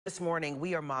This morning,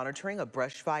 we are monitoring a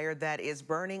brush fire that is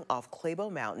burning off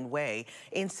Clabo Mountain Way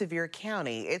in Sevier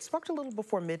County. It sparked a little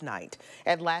before midnight.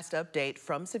 At last update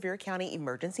from Sevier County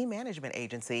Emergency Management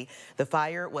Agency, the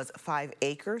fire was 5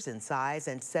 acres in size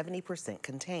and 70%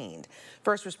 contained.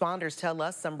 First responders tell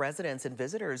us some residents and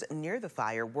visitors near the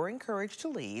fire were encouraged to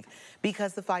leave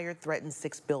because the fire threatened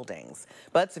 6 buildings.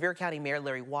 But Sevier County Mayor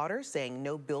Larry Waters saying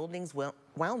no buildings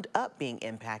wound up being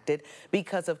impacted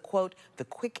because of, quote, the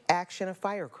quick action of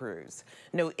fire crews.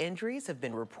 No injuries have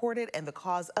been reported, and the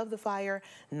cause of the fire,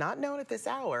 not known at this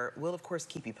hour, will of course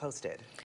keep you posted.